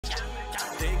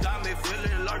They got me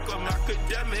feeling like I'm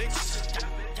Akademiks.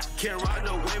 Can't ride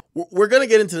no way. We're going to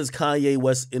get into this Kanye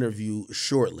West interview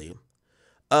shortly.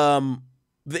 The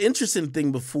interesting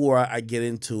thing before I get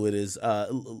into it is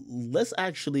let's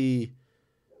actually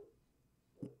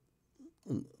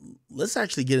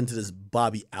get into this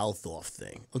Bobbi Althoff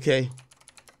thing, okay?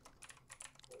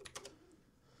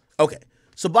 Okay,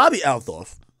 so Bobbi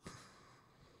Althoff.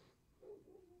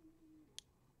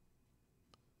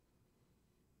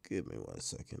 Give me 1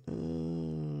 second.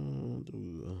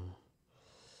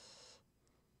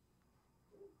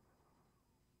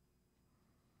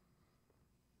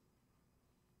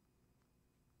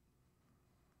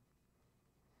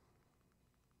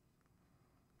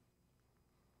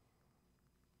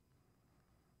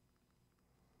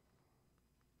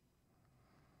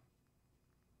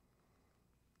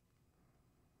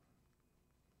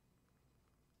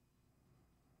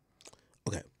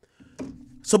 Okay.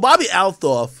 So Bobbi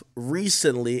Althoff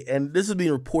recently, and this is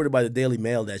being reported by the Daily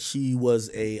Mail, that she was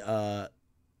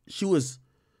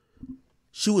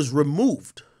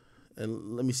removed.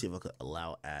 And let me see if I could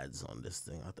allow ads on this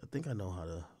thing. I think I know how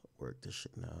to work this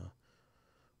shit now.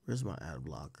 Where's my ad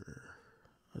blocker?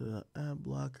 Ad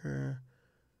blocker.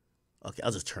 Okay,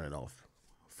 I'll just turn it off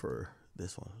for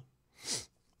this one.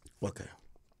 Okay.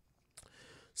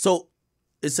 So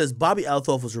it says Bobbi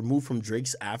Althoff was removed from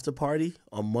Drake's after party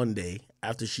on Monday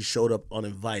after she showed up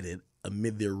uninvited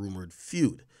amid their rumored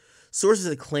feud.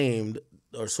 Sources claimed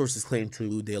to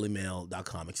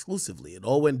DailyMail.com exclusively. It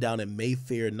all went down at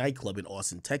Mayfair nightclub in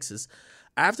Austin, Texas,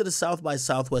 after the South by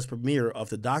Southwest premiere of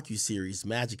the docuseries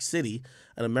Magic City,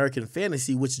 an American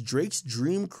Fantasy, which Drake's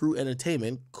Dream Crew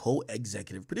Entertainment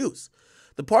co-executive produced.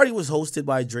 The party was hosted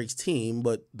by Drake's team,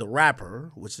 but the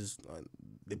rapper, which is,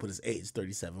 they put his age,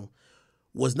 37,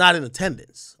 was not in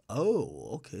attendance. Oh,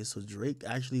 okay, so Drake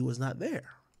actually was not there.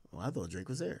 Well, I thought Drake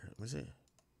was there. Let me see.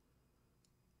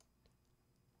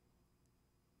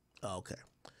 Oh, okay.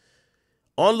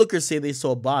 Onlookers say they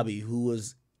saw Bobbi, who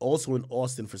was also in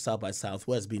Austin for South by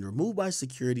Southwest, being removed by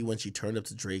security when she turned up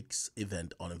to Drake's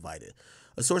event uninvited.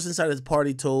 A source inside the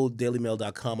party told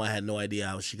DailyMail.com, "I had no idea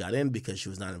how she got in because she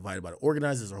was not invited by the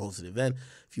organizers or hosted the event.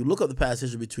 If you look up the past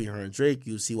history between her and Drake,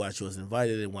 you'll see why she wasn't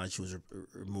invited and why she was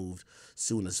removed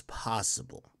soon as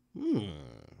possible."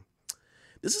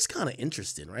 This is kind of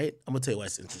interesting, right? I'm going to tell you why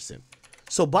it's interesting.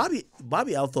 So Bobbi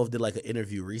Althoff did like an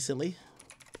interview recently.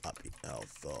 Bobbi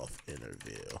Althoff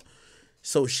interview.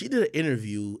 So she did an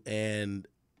interview and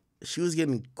she was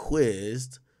getting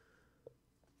quizzed.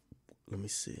 Let me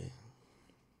see.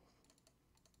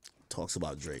 Talks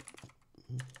about Drake.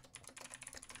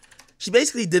 She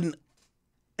basically didn't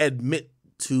admit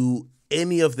to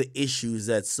any of the issues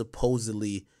that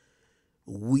supposedly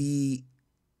we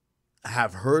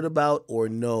have heard about or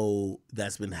know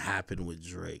that's been happening with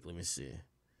Drake. Let me see.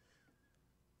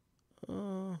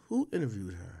 Who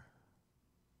interviewed her?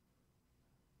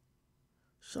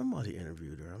 Somebody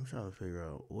interviewed her. I'm trying to figure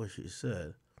out what she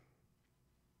said.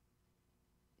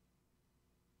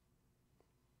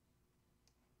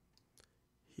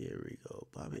 Here we go.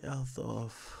 Bobbi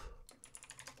Althoff.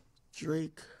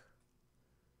 Drake.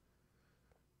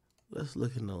 Let's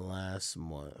look in the last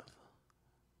month.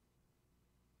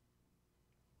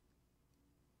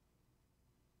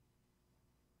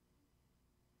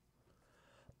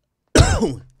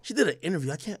 She did an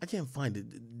interview. I can't find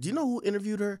it. Do you know who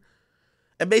interviewed her?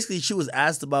 And basically, she was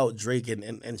asked about Drake,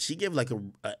 and she gave like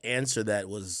an answer that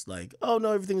was like, "Oh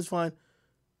no, everything is fine."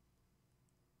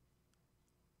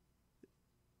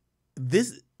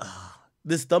 This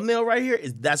thumbnail right here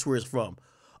that's where it's from.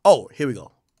 Oh, here we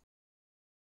go.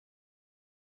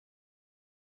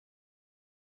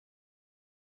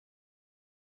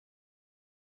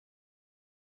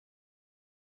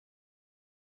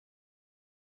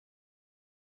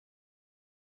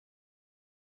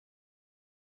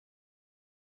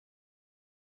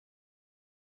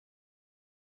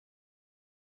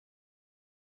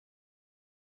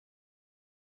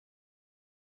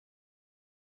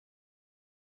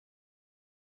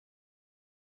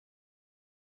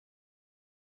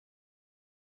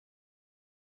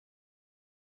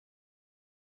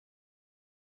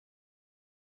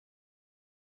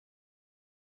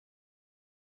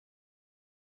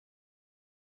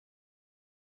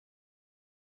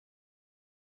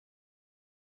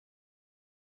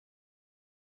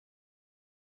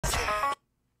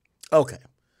 Okay.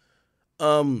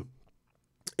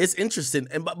 It's interesting.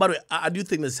 And by the way, I do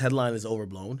think this headline is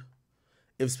overblown.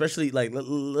 Especially, like,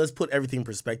 let's put everything in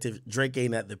perspective. Drake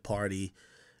ain't at the party.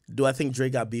 Do I think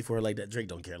Drake got beef for her like that? Drake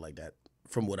don't care like that,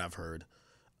 from what I've heard.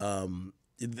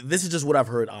 This is just what I've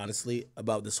heard, honestly,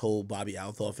 about this whole Bobbi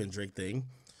Althoff and Drake thing.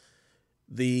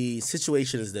 The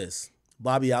situation is this.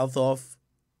 Bobbi Althoff,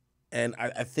 and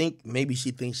I think maybe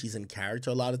she thinks she's in character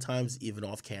a lot of times, even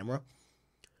off camera.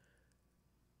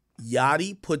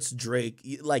 Yachty puts Drake,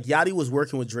 like Yachty was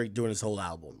working with Drake during his whole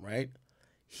album, right?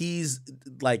 He's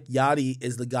like, Yachty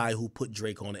is the guy who put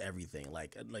Drake on everything.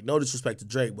 Like no disrespect to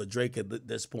Drake, but Drake at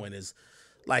this point is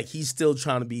like, he's still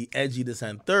trying to be edgy, this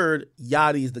and third.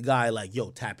 Yachty is the guy like,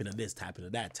 yo, tap into this, tap into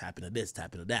that, tap into this,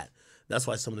 tap into that. That's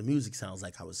why some of the music sounds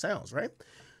like how it sounds, right?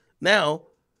 Now,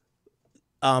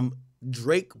 Yachty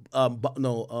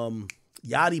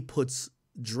puts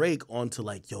Drake onto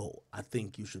like, yo, I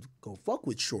think you should go fuck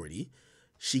with Shorty.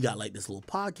 She got like this little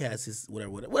podcast, is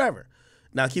whatever.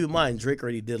 Now, keep in mind, Drake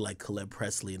already did like Caleb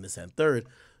Presley and this and third.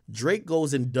 Drake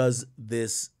goes and does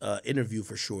this interview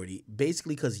for Shorty,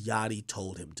 basically because Yachty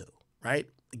told him to, right?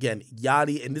 Again,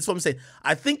 Yachty, and this is what I'm saying.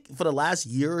 I think for the last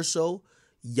year or so,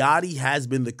 Yachty has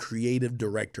been the creative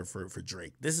director for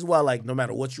Drake. This is why, like, no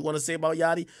matter what you want to say about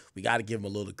Yachty, we got to give him a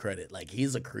little credit. Like,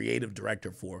 he's a creative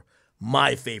director for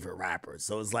my favorite rappers.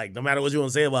 So it's like, no matter what you want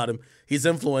to say about him, he's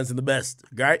influencing the best,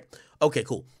 right? Okay,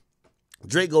 cool.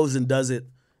 Drake goes and does it.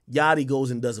 Yachty goes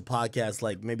and does a podcast,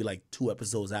 like, maybe like 2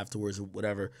 episodes afterwards or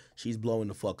whatever. She's blowing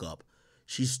the fuck up.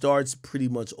 She starts pretty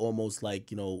much almost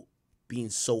like, you know, being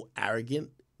so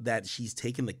arrogant that she's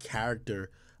taking the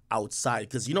character outside,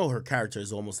 because you know her character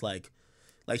is almost like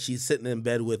she's sitting in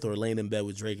bed with or laying in bed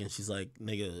with Drake, and she's like,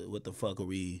 nigga, what the fuck are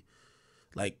we,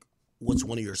 like, what's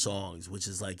one of your songs? Which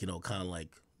is like, you know, kind of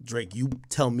like, Drake, you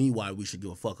tell me why we should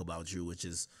give a fuck about you, which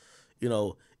is, you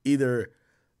know, either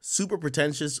super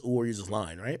pretentious or you're just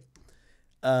lying, right?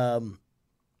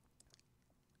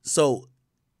 So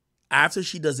after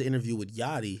she does the interview with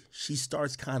Yachty, she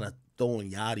starts kind of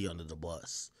throwing Yachty under the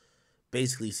bus,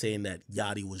 basically saying that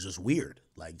Yachty was just weird,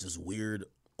 like just weird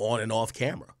on and off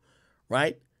camera,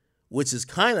 right? Which is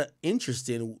kind of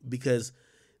interesting, because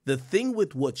the thing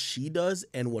with what she does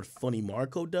and what Funny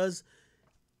Marco does,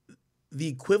 the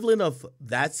equivalent of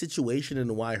that situation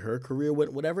and why her career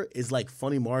went whatever is like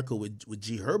Funny Marco with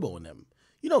G Herbo and them.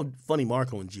 You know, Funny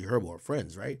Marco and G Herbo are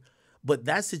friends, right? But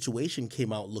that situation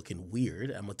came out looking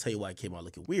weird. I'm going to tell you why it came out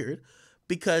looking weird.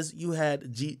 Because you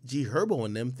had G Herbo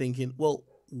and them thinking, well,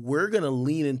 we're going to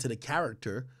lean into the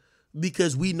character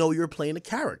because we know you're playing a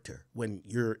character when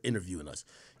you're interviewing us.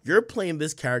 You're playing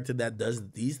this character that does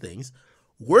these things.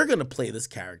 We're going to play this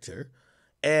character.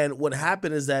 And what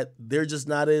happened is that they're just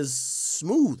not as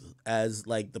smooth as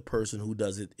like the person who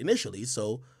does it initially.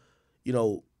 So, you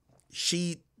know,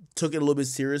 she took it a little bit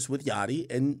serious with Yachty,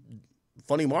 and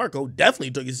Funny Marco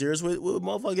definitely took it serious with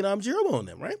motherfucking Jerome and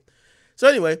them, right? So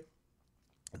anyway,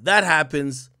 that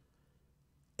happens.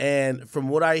 And from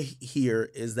what I hear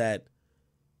is that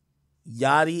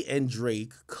Yachty and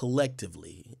Drake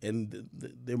collectively, and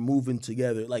they're moving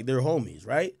together, like they're homies,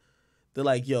 right? They're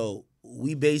like, yo,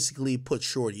 we basically put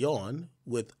Shorty on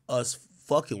with us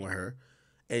fucking with her,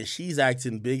 and she's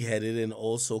acting big-headed and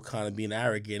also kind of being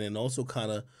arrogant and also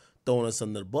kind of throwing us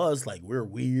under the bus like we're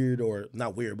weird, or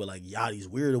not weird, but like Yachty's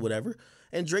weird or whatever,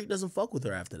 and Drake doesn't fuck with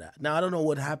her after that. Now, I don't know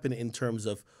what happened in terms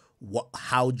of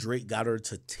how Drake got her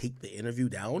to take the interview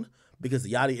down, because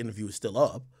the Yachty interview is still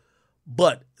up,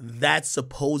 but that's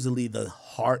supposedly the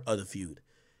heart of the feud.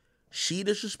 She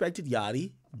disrespected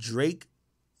Yachty. Drake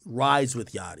rides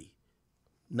with Yachty.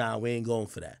 Nah, we ain't going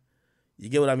for that. You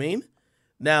get what I mean?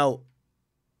 Now,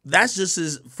 that's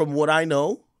just from what I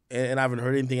know, and I haven't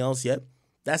heard anything else yet,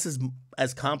 that's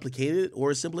as complicated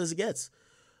or as simple as it gets.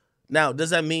 Now,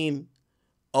 does that mean,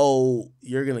 oh,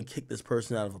 you're going to kick this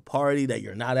person out of a party that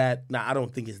you're not at? Now, I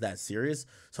don't think it's that serious.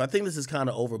 So I think this is kind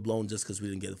of overblown just because we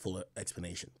didn't get a full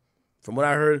explanation. From what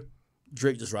I heard,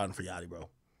 Drake just riding for Yachty, bro.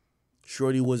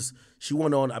 Shorty she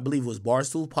went on, I believe it was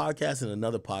Barstool podcast and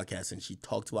another podcast, and she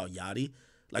talked about Yachty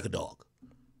like a dog.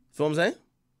 Feel what I'm saying?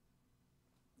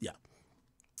 Yeah.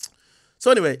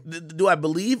 So anyway, do I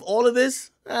believe all of this?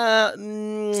 I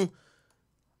do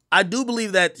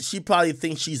believe that she probably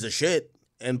thinks she's a shit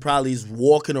and probably is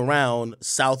walking around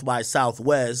South by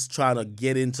Southwest trying to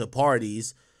get into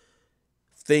parties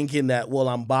thinking that, well,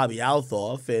 I'm Bobbi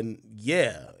Althoff, and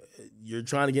yeah, you're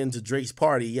trying to get into Drake's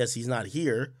party. Yes, he's not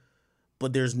here,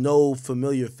 but there's no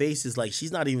familiar faces. Like,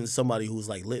 she's not even somebody who's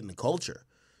like lit in the culture.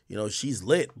 You know, she's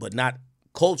lit, but not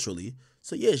culturally.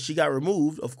 So, yeah, she got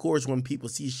removed. Of course, when people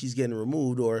see she's getting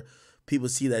removed or people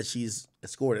see that she's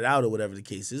escorted out or whatever the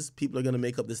case is, people are going to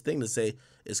make up this thing to say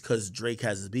it's because Drake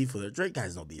has his beef with her. Drake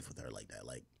has no beef with her like that.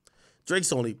 Like,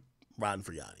 Drake's only riding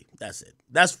for Yachty. That's it.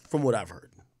 That's from what I've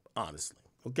heard, honestly.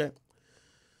 Okay?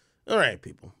 All right,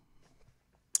 people.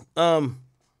 Holy.